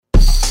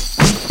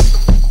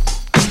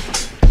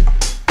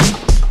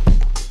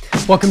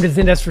Welcome to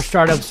Zendesk for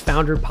Startups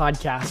Founder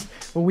Podcast,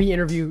 where we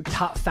interview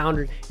top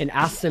founders and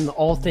ask them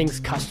all things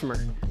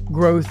customer,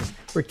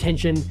 growth,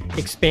 retention,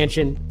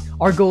 expansion.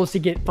 Our goal is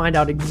to find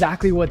out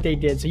exactly what they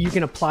did so you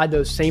can apply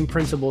those same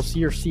principles to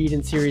your seed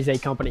and Series A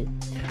company.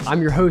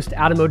 I'm your host,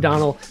 Adam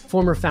O'Donnell,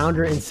 former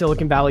founder in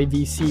Silicon Valley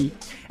VC,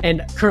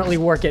 and currently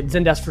work at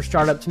Zendesk for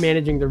Startups,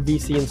 managing their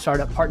VC and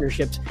startup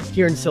partnerships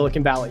here in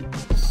Silicon Valley.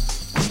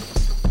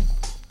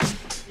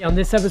 On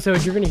this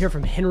episode, you're going to hear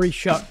from Henry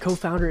Schuck,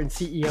 co-founder and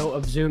CEO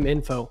of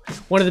ZoomInfo.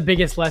 One of the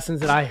biggest lessons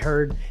that I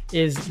heard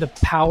is the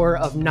power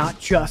of not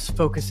just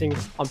focusing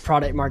on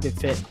product market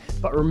fit,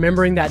 but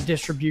remembering that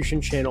distribution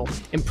channel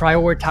and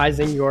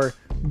prioritizing your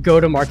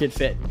go-to-market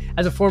fit.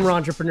 As a former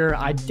entrepreneur,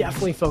 I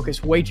definitely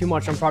focused way too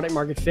much on product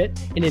market fit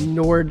and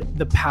ignored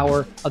the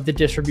power of the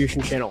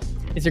distribution channel.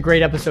 It's a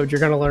great episode.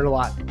 You're going to learn a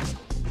lot.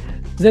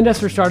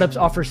 Zendesk for Startups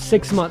offers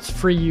 6 months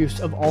free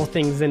use of all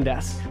things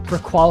Zendesk for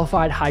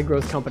qualified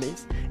high-growth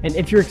companies. And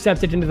if you're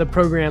accepted into the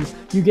program,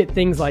 you get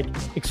things like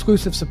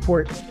exclusive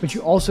support, but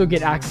you also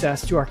get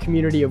access to our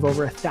community of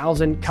over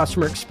 1,000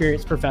 customer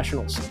experience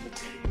professionals.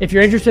 If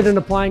you're interested in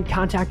applying,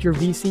 contact your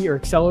VC or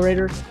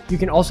accelerator. You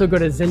can also go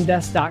to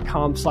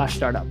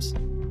zendesk.com/startups.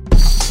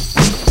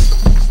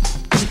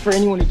 For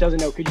anyone who doesn't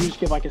know, could you just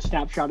give like a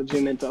snapshot of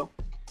ZoomInfo?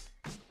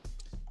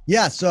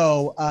 Yeah,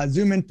 so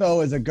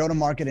ZoomInfo is a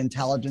go-to-market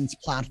intelligence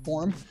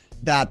platform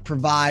that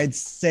provides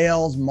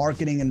sales,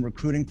 marketing, and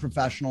recruiting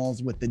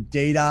professionals with the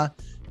data,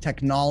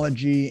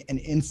 technology, and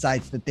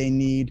insights that they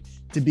need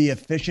to be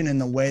efficient in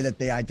the way that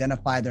they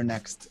identify their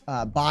next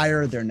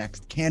buyer, their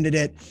next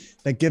candidate,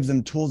 that gives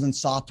them tools and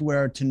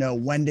software to know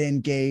when to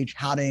engage,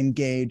 how to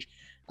engage,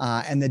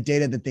 and the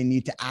data that they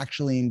need to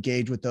actually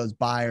engage with those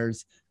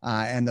buyers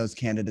and those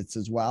candidates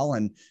as well.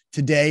 And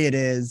today it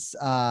is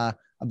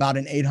about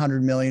an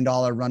 $800 million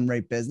run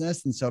rate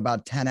business. And so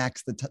about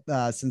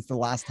 10X since the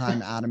last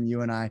time, Adam,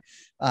 you and I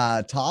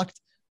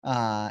talked.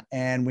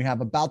 And we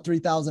have about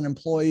 3,000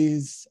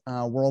 employees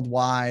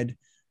worldwide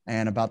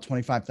and about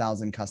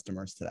 25,000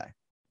 customers today.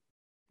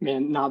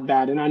 Man, not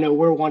bad. And I know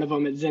we're one of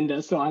them at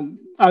Zendesk. So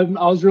I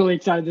was really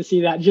excited to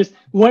see that.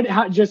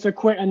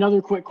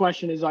 Another quick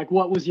question is like,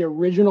 what was the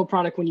original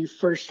product when you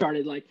first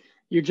started? Like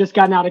you just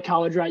gotten out of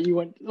college, right? You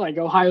went like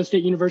Ohio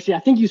State University. I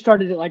think you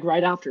started it like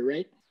right after,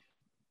 right?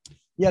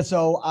 Yeah,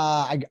 so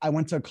I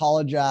went to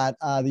college at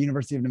the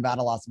University of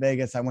Nevada, Las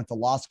Vegas. I went to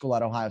law school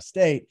at Ohio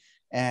State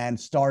and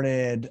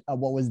started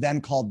what was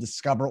then called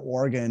Discover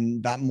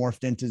Oregon, that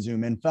morphed into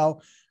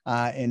ZoomInfo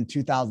in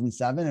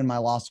 2007 in my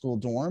law school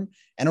dorm.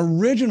 And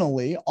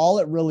originally, all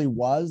it really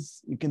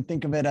was, you can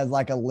think of it as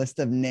like a list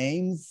of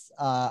names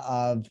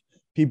of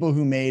people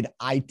who made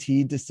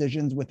IT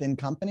decisions within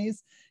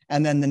companies,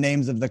 and then the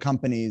names of the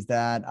companies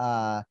that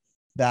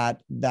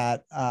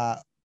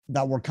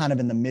were kind of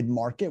in the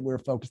mid-market. We were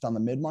focused on the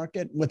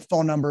mid-market with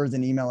phone numbers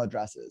and email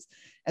addresses.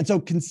 And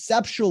so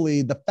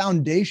conceptually, the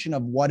foundation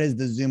of what is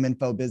the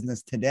ZoomInfo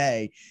business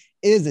today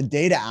is a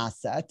data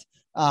asset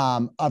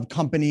of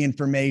company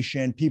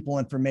information, people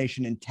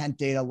information, intent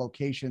data,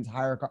 locations,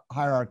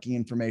 hierarchy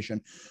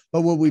information.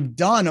 But what we've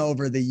done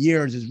over the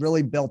years is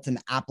really built an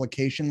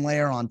application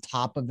layer on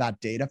top of that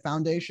data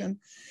foundation.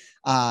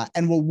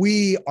 And what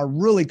we are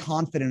really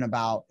confident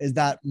about is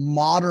that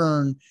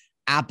modern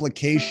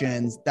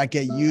applications that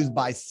get used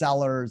by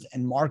sellers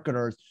and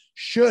marketers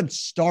should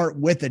start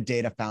with a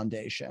data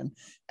foundation.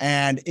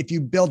 And if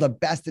you build a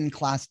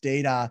best-in-class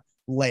data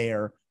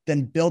layer,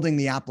 then building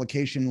the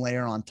application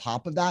layer on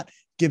top of that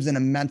gives an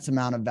immense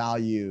amount of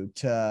value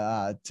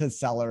to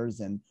sellers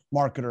and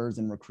marketers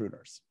and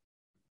recruiters.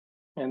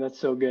 And that's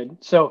so good.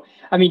 So,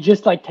 I mean,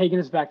 just like taking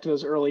us back to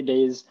those early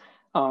days,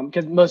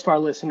 because most of our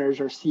listeners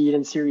are seed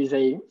and Series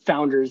A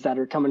founders that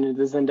are coming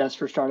into the Zendesk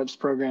for Startups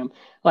program.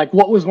 Like,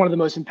 what was one of the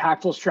most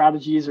impactful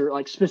strategies or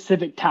like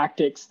specific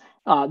tactics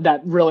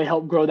that really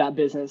helped grow that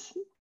business?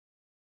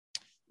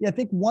 Yeah, I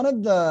think one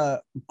of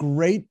the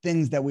great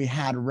things that we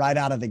had right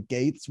out of the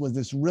gates was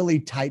this really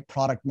tight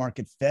product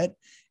market fit.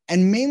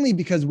 And mainly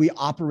because we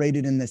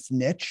operated in this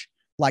niche.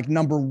 Like,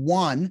 number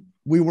one,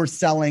 we were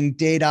selling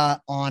data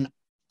on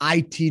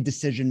IT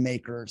decision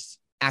makers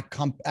at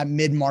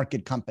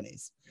mid-market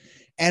companies.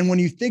 And when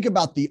you think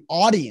about the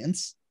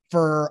audience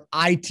for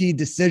IT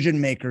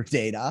decision maker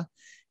data,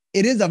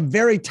 it is a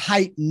very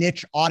tight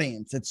niche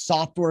audience. It's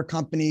software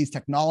companies,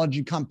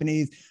 technology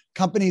companies,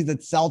 companies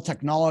that sell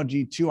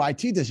technology to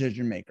IT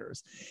decision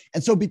makers.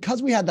 And so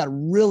because we had that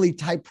really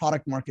tight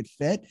product market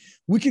fit,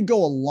 we could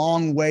go a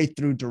long way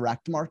through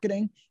direct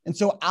marketing. And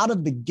so out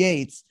of the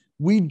gates,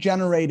 we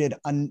generated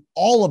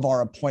all of our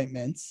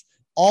appointments.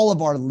 All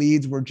of our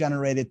leads were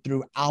generated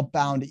through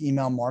outbound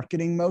email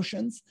marketing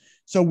motions.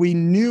 So we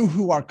knew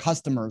who our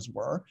customers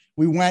were.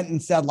 We went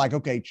and said like,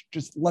 okay,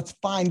 just let's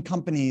find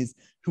companies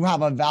who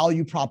have a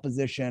value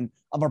proposition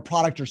of a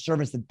product or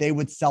service that they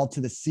would sell to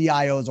the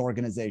CIO's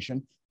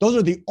organization. Those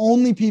are the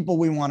only people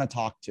we want to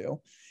talk to.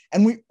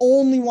 And we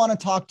only want to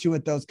talk to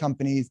at those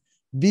companies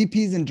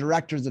VPs and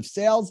directors of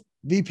sales,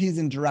 VPs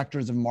and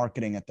directors of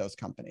marketing at those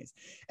companies.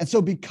 And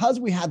so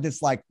because we had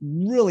this like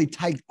really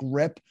tight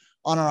grip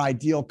on our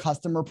ideal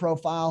customer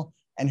profile,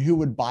 and who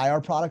would buy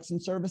our products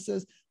and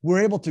services,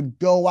 we're able to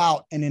go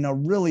out and in a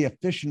really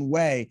efficient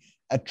way,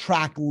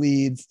 attract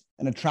leads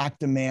and attract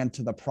demand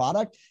to the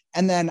product.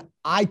 And then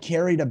I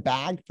carried a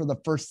bag for the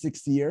first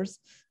 6 years.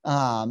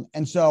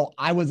 And so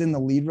I was in the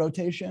lead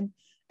rotation.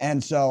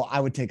 And so I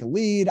would take a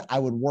lead, I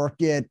would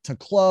work it to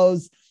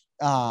close.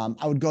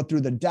 I would go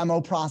through the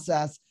demo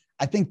process.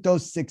 I think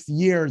those 6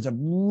 years of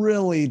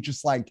really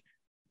just like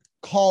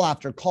call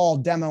after call,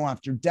 demo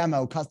after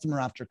demo, customer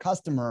after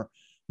customer,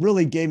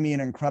 really gave me an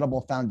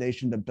incredible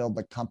foundation to build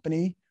the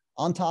company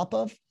on top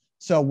of.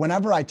 So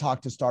whenever I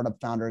talk to startup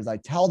founders, I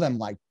tell them,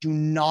 like, do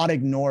not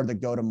ignore the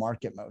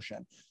go-to-market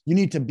motion. You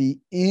need to be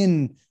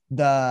in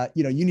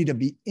you need to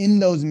be in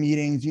those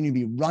meetings. You need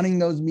to be running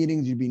those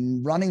meetings. You'd be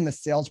running the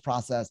sales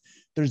process.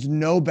 There's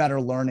no better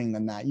learning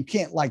than that. You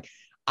can't, like,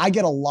 I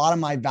get a lot of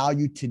my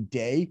value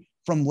today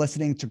from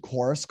listening to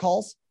Chorus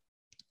calls.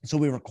 So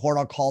we record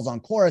our calls on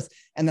Chorus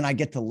and then I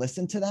get to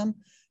listen to them.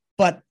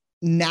 But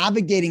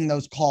navigating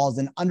those calls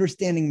and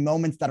understanding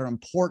moments that are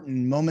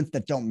important, moments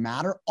that don't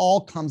matter,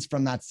 all comes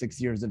from that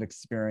 6 years of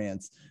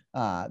experience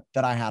that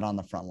I had on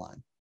the front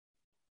line.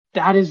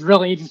 That is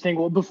really interesting.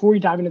 Well, before we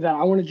dive into that,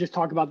 I want to just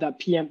talk about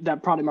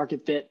that product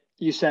market fit.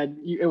 You said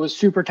it was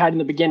super tight in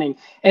the beginning.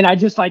 And I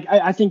just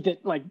I think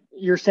that like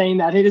you're saying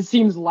that it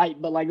seems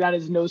light, but like that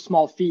is no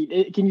small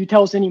feat. Can you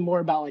tell us any more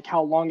about like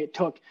how long it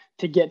took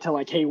to get to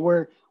like, hey,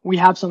 we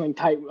have something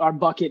tight. Our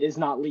bucket is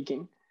not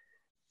leaking.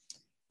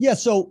 Yeah.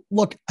 So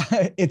look,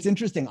 it's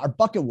interesting. Our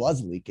bucket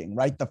was leaking,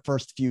 right? The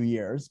first few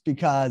years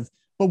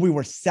but we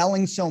were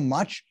selling so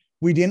much,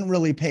 we didn't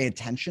really pay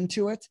attention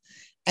to it.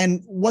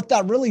 And what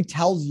that really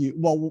tells you,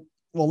 well,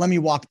 let me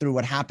walk through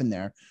what happened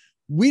there.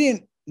 We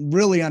didn't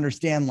really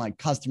understand like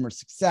customer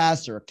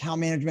success or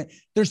account management.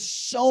 There's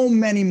so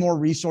many more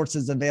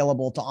resources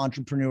available to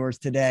entrepreneurs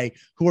today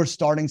who are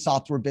starting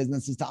software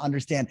businesses to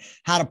understand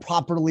how to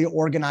properly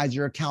organize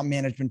your account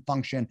management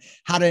function,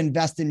 how to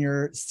invest in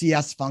your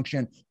CS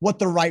function, what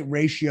the right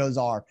ratios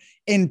are.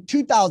 In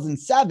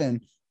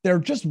 2007, there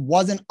just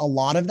wasn't a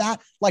lot of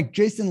that. Like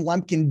Jason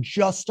Lemkin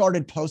just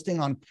started posting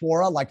on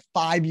Quora like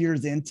 5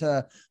 years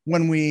into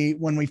when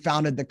we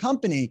founded the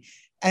company.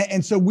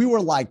 And so we were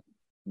like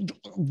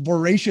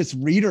voracious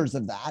readers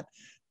of that.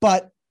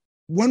 But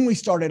when we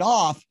started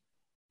off,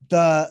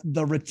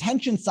 the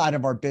retention side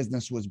of our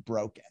business was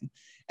broken.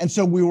 And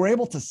so we were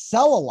able to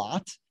sell a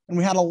lot and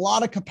we had a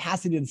lot of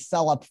capacity to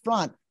sell up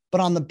front. But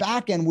on the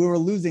back end, we were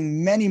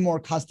losing many more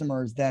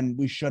customers than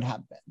we should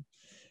have been.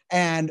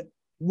 And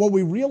what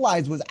we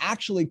realized was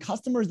actually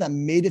customers that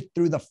made it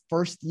through the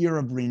first year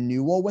of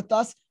renewal with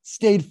us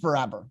stayed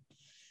forever.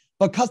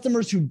 But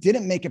customers who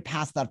didn't make it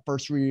past that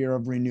first year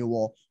of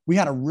renewal, we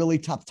had a really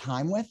tough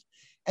time with.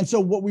 And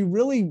so what we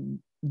really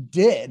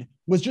did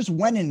was just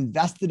went and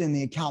invested in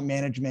the account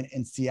management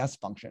and CS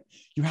function.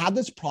 You had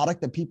this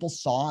product that people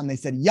saw and they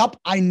said, yep,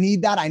 I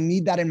need that. I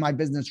need that in my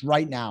business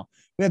right now.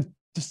 We have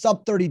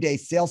sub 30-day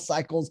sales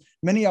cycles.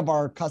 Many of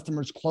our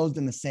customers closed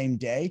in the same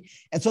day.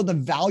 And so the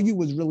value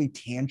was really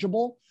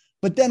tangible.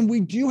 But then we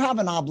do have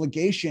an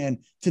obligation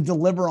to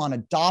deliver on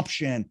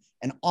adoption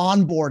and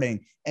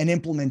onboarding and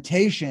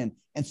implementation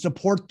and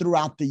support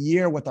throughout the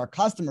year with our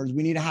customers.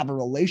 We need to have a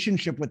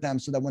relationship with them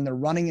so that when they're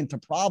running into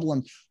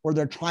problems or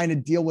they're trying to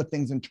deal with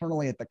things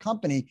internally at the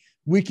company,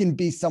 we can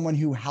be someone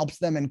who helps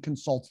them and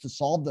consults to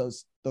solve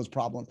those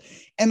problems.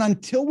 And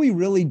until we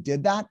really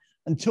did that,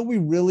 until we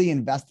really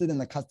invested in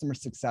the customer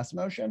success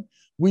motion,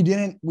 we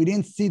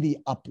didn't see the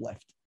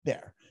uplift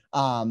there.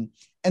 And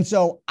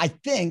so I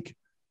think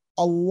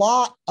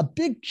a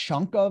big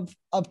chunk of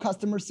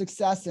customer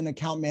success and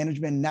account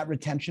management net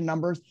retention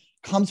numbers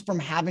comes from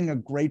having a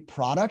great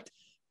product,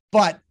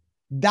 but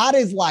that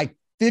is like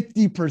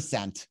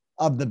 50%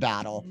 of the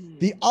battle.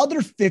 The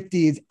other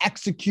 50 is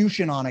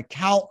execution on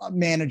account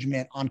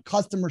management, on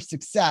customer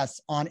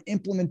success, on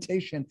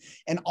implementation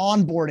and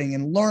onboarding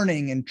and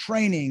learning and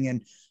training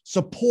and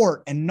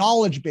support and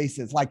knowledge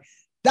bases. Like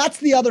that's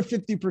the other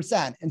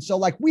 50%. And so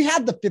like we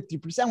had the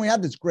 50%, we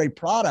had this great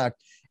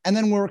product. And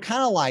then we were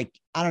kind of like,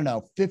 I don't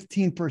know,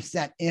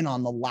 15% in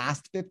on the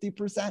last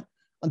 50%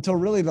 until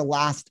really the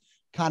last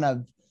kind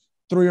of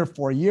 3 or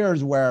 4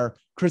 years where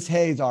Chris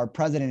Hayes, our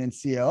president and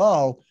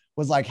COO,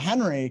 was like,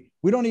 Henry,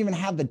 we don't even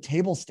have the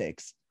table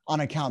stakes on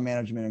account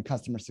management and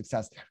customer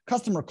success.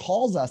 Customer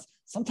calls us.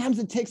 Sometimes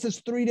it takes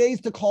us 3 days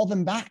to call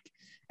them back.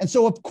 And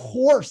so of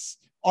course,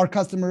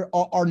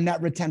 our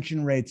net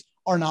retention rates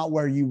are not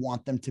where you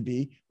want them to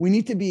be. We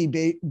need to be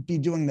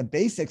doing the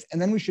basics,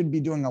 and then we should be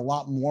doing a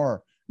lot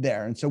more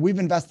there. And so we've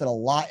invested a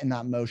lot in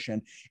that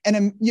motion.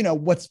 And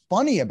what's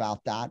funny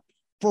about that,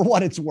 for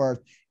what it's worth,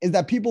 is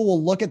that people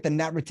will look at the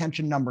net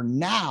retention number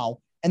now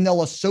and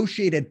they'll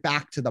associate it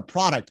back to the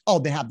product. Oh,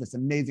 they have this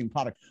amazing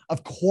product.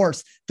 Of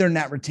course, their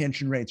net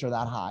retention rates are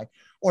that high.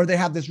 Or they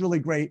have this really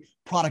great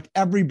product.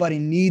 Everybody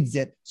needs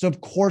it. So of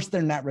course,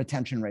 their net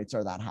retention rates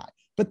are that high.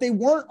 But they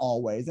weren't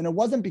always. And it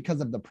wasn't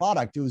because of the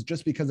product. It was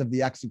just because of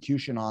the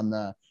execution on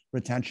the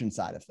retention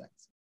side of things.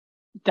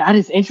 That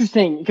is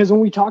interesting because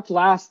when we talked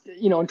last,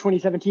 in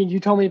 2017, you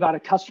told me about a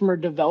customer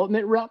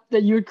development rep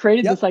that you had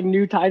created, Yep. this like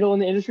new title in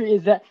the industry.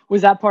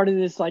 Was that part of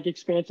this like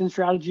expansion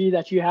strategy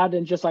that you had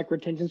and just like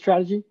retention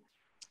strategy?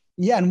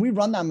 Yeah, and we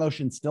run that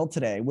motion still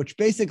today, which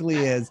basically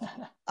is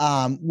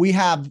we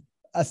have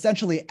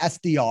essentially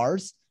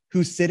SDRs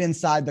who sit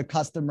inside the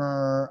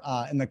customer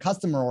in the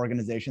customer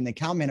organization, the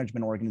account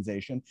management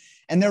organization,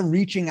 and they're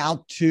reaching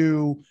out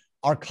to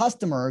our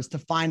customers to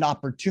find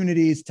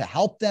opportunities to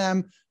help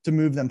them, to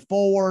move them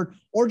forward,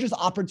 or just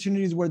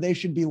opportunities where they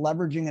should be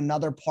leveraging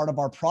another part of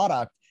our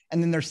product.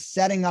 And then they're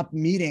setting up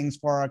meetings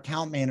for our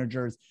account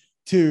managers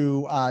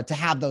to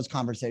have those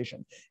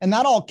conversations. And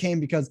that all came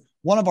because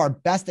one of our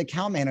best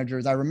account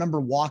managers, I remember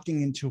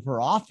walking into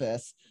her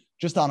office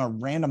just on a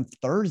random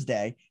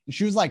Thursday, and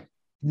she was like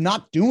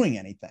not doing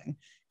anything.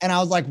 And I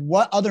was like,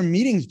 what other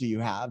meetings do you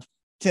have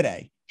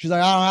today? She's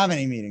like, I don't have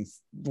any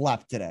meetings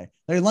left today.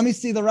 Like, let me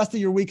see the rest of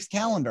your week's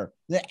calendar.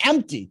 They're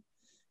empty.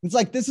 It's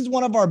like, this is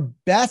one of our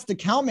best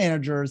account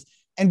managers,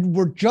 and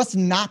we're just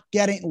not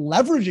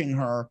leveraging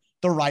her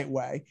the right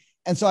way.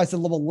 And so I said,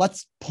 well,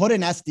 let's put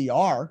an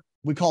SDR.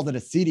 We called it a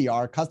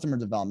CDR, customer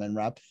development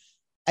rep,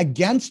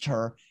 against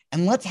her.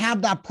 And let's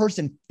have that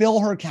person fill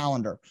her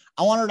calendar.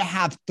 I want her to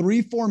have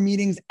 3-4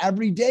 meetings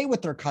every day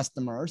with her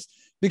customers,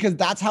 because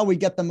that's how we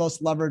get the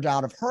most leverage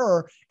out of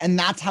her. And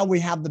that's how we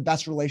have the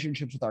best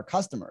relationships with our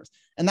customers.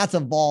 And that's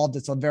evolved.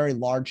 It's a very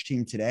large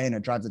team today, and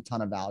it drives a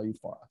ton of value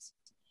for us.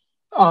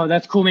 Oh,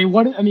 that's cool, man.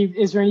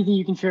 Is there anything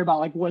you can share about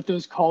like what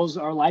those calls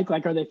are like?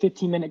 Like, are they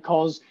 15-minute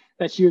calls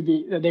that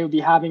they would be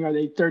having? Are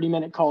they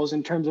 30-minute calls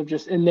in terms of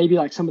and maybe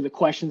like some of the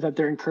questions that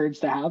they're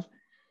encouraged to have?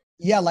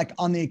 Yeah, like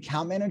on the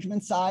account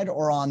management side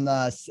or on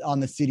the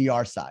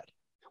CDR side?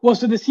 Well,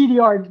 so the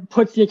CDR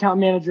puts the account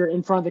manager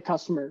in front of the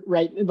customer,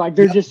 right? Like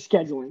they're just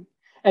scheduling.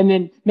 And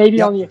then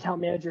maybe on the account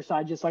manager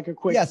side, just like a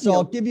quick. Yeah. So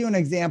I'll give you an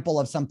example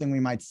of something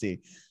we might see.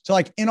 So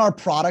like in our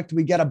product,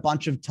 we get a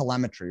bunch of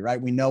telemetry, right?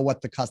 We know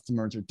what the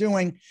customers are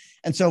doing.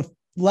 And so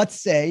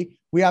let's say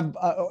we have,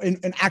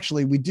 and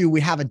actually we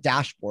have a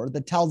dashboard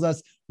that tells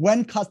us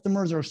when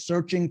customers are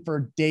searching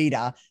for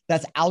data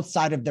that's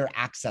outside of their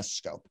access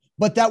scope,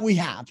 but that we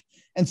have.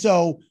 And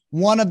so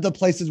one of the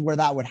places where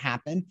that would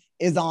happen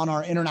is on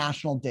our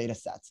international data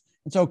sets.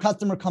 And so a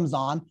customer comes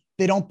on,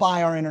 they don't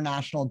buy our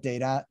international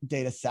data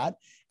set.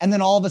 And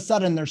then all of a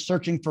sudden they're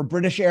searching for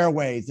British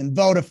Airways and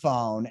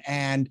Vodafone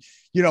and,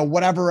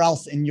 whatever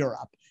else in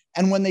Europe.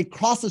 And when they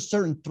cross a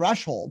certain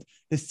threshold,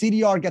 the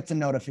CDR gets a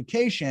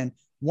notification.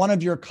 One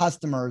of your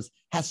customers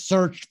has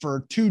searched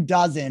for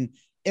 24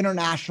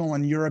 international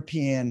and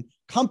European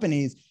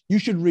companies. You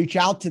should reach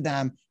out to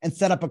them and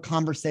set up a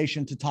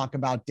conversation to talk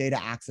about data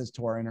access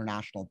to our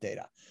international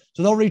data.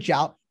 So they'll reach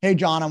out. Hey,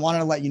 John, I wanted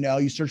to let you know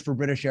you searched for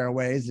British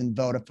Airways and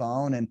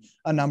Vodafone and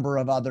a number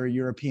of other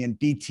European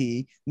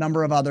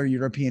number of other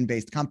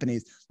European-based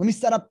companies. Let me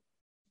set up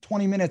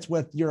 20 minutes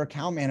with your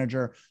account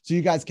manager so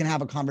you guys can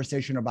have a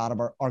conversation about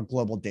our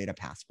global data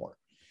passport.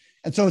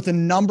 And so it's a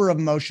number of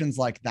motions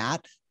like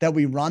that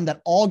we run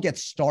that all get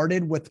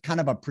started with kind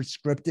of a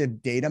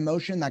prescriptive data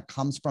motion that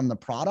comes from the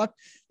product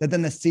that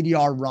then the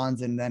CDR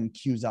runs and then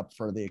queues up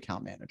for the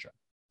account manager.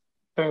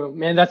 Oh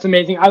man, that's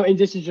amazing.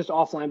 This is just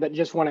offline, but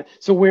just want to,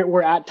 so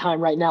we're at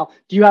time right now.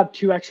 Do you have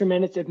 2 extra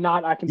minutes? If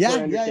not, I can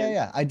understand.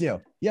 Yeah, I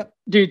do. Yep.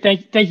 Dude,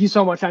 thank you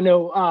so much. I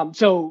know,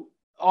 so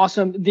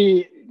awesome.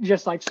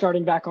 Just like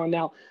starting back on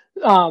now,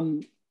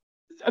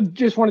 I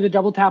just wanted to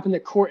double tap in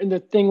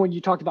the thing when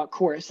you talked about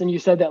Chorus, and you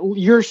said that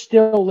you're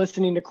still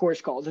listening to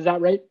Chorus calls. Is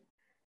that right?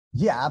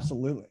 Yeah,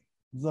 absolutely.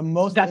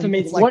 That's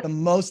amazing. It's like the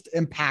most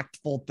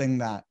impactful thing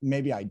that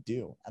maybe I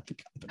do at the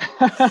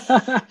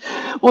company.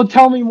 Well,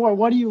 tell me more.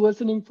 What are you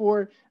listening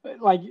for?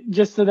 Like,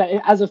 just so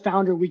that as a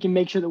founder, we can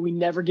make sure that we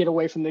never get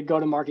away from the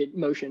go-to-market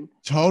motion.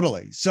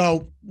 Totally.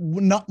 So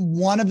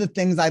one of the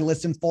things I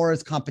listen for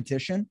is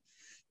competition,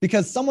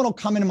 because someone will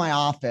come into my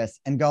office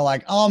and go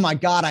like, oh my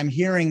God, I'm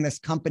hearing this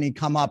company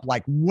come up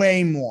like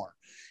way more.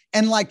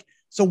 And like,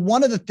 so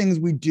one of the things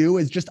we do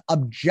is just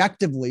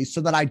objectively, so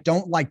that I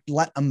don't like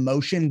let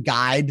emotion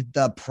guide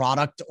the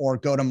product or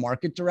go to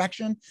market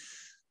direction.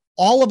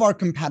 All of our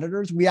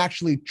competitors, we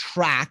actually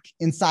track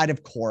inside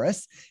of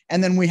Chorus.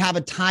 And then we have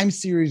a time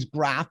series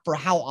graph for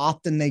how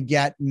often they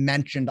get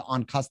mentioned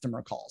on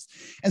customer calls.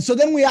 And so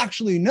then we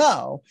actually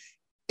know,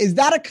 is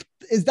that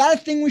a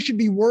thing we should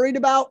be worried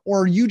about?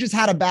 Or you just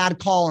had a bad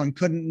call and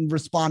couldn't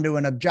respond to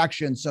an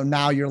objection, so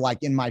now you're like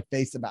in my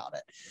face about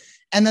it.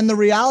 And then the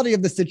reality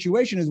of the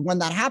situation is when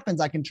that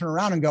happens, I can turn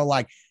around and go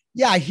like,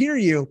 yeah, I hear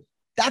you.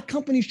 That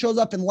company shows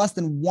up in less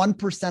than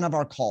 1% of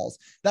our calls.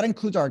 That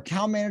includes our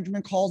account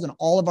management calls and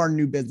all of our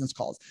new business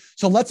calls.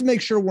 So let's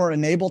make sure we're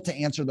enabled to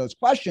answer those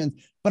questions,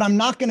 but I'm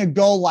not going to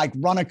go like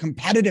run a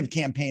competitive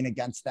campaign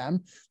against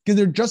them, because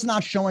they're just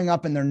not showing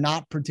up and they're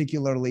not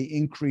particularly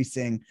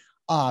increasing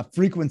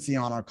frequency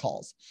on our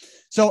calls.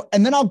 So,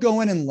 and then I'll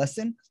go in and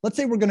listen. Let's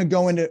say we're going to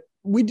go into,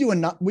 we do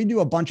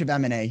a bunch of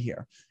M&A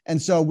here. And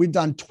so we've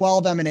done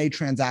 12 M&A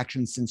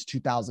transactions since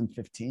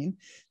 2015.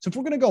 So if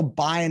we're going to go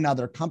buy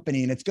another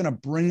company and it's going to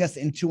bring us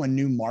into a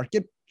new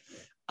market,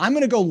 I'm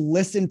going to go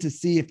listen to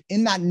see if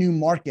in that new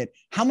market,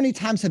 how many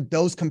times have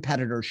those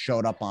competitors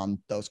showed up on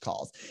those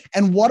calls?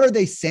 And what are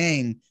they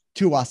saying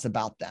to us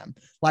about them?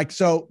 Like,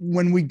 so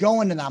when we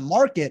go into that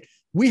market,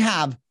 we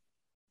have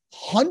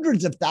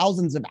hundreds of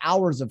thousands of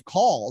hours of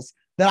calls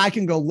that I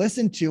can go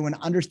listen to and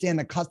understand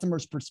the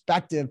customer's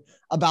perspective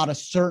about a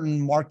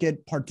certain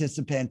market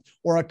participant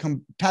or a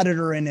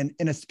competitor in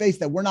a space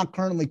that we're not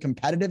currently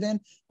competitive in,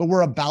 but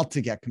we're about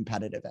to get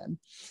competitive in.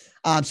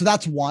 So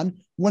that's one.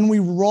 When we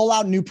roll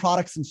out new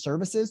products and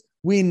services,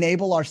 we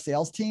enable our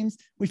sales teams.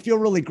 We feel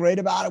really great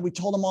about it. We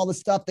told them all the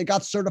stuff. They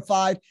got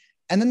certified.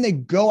 And then they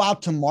go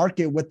out to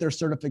market with their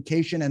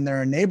certification and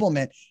their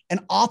enablement.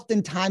 And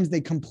oftentimes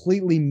they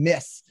completely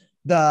miss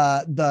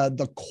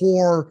the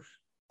core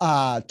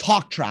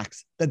talk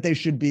tracks that they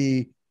should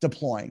be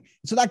deploying.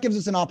 So that gives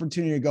us an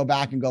opportunity to go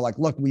back and go like,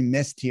 look, we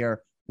missed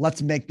here.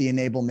 Let's make the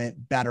enablement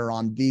better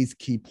on these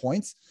key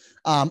points.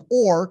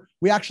 Or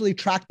we actually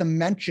track the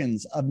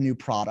mentions of new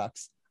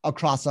products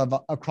across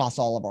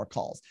all of our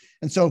calls.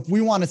 And so if we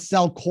want to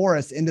sell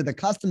Chorus into the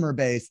customer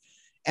base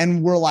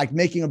and we're like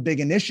making a big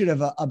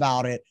initiative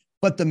about it,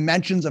 but the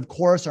mentions of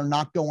Chorus are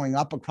not going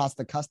up across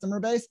the customer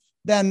base,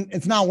 then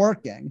it's not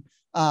working.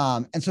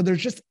 And so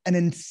there's just an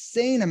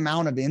insane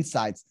amount of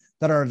insights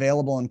that are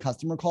available in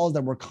customer calls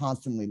that we're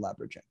constantly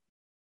leveraging.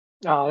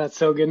 Oh, that's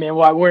so good, man.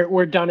 Well,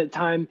 we're done at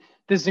time.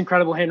 This is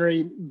incredible,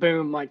 Henry.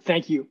 Boom. Like,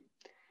 thank you.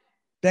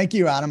 Thank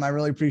you, Adam. I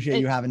really appreciate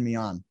you having me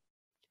on.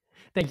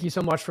 Thank you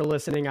so much for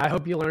listening. I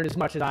hope you learned as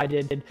much as I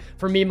did.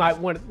 For me,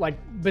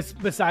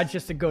 besides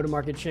just a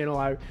go-to-market channel,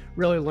 I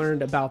really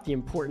learned about the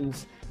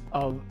importance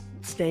of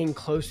staying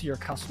close to your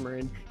customer,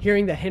 and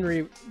hearing that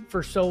Henry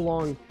for so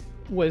long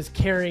was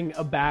carrying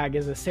a bag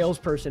as a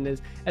salesperson,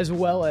 as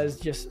well as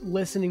just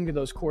listening to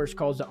those course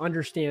calls to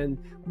understand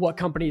what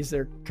companies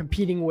they're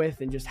competing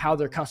with and just how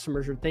their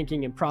customers are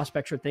thinking and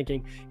prospects are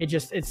thinking.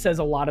 It says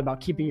a lot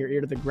about keeping your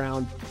ear to the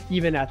ground,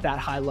 even at that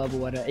high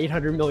level at an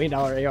 $800 million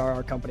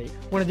ARR company.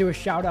 I want to do a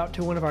shout out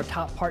to one of our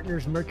top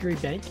partners, Mercury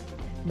Bank.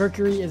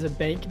 Mercury is a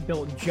bank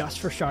built just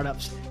for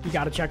startups. You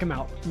got to check them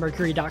out,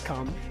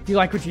 mercury.com. If you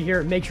like what you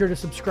hear, make sure to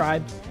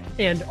subscribe.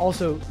 And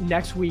also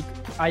next week,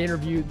 I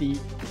interview the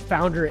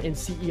founder and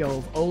CEO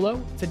of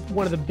Olo. It's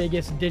one of the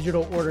biggest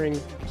digital ordering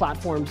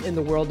platforms in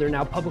the world. They're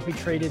now publicly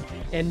traded.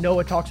 And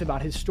Noah talks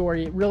about his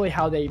story, really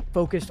how they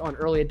focused on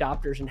early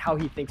adopters and how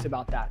he thinks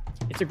about that.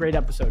 It's a great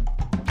episode.